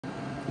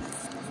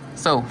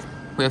So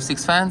we have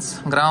 6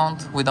 fans,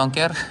 ground, we don't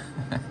care.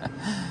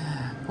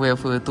 We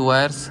have 2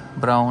 wires,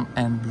 brown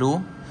and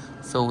blue.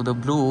 So the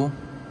blue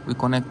we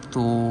connect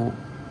to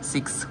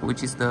 6,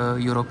 which is the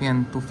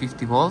European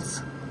 250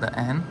 volts, the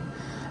N,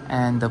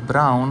 and the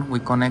brown we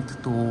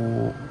connect to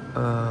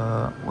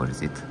what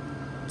is it?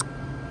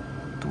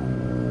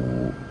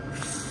 To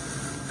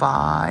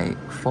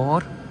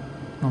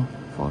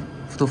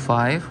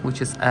 5,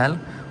 which is L.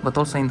 But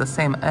also in the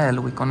same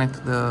L we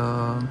connect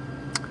the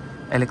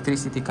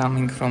electricity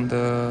coming from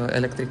the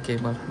electric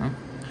cable.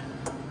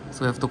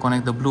 So we have to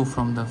connect the blue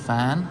from the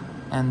fan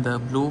and the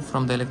blue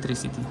from the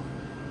electricity.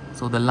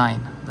 So the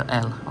line, the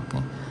L,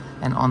 okay.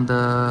 And on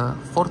the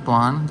 4th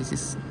one, this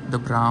is the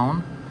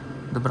brown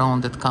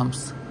that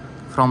comes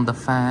from the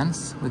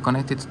fans. We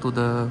connect it to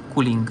the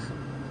cooling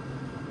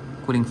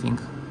thing.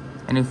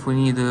 And if we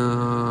need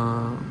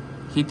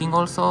heating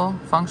also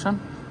function,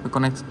 we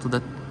connect it to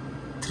the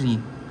 3.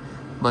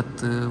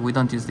 But we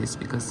don't use this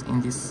because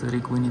in this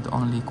rig we need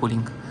only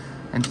cooling.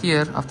 And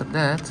here, after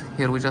that,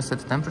 here we just set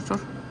the temperature.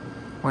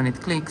 When it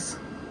clicks,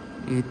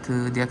 it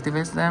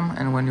deactivates them,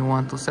 and when you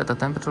want to set a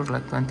temperature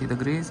like 20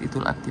 degrees, it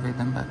will activate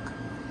them back.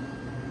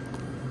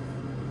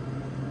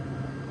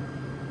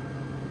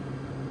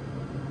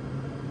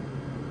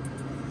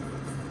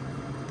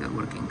 They're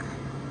working.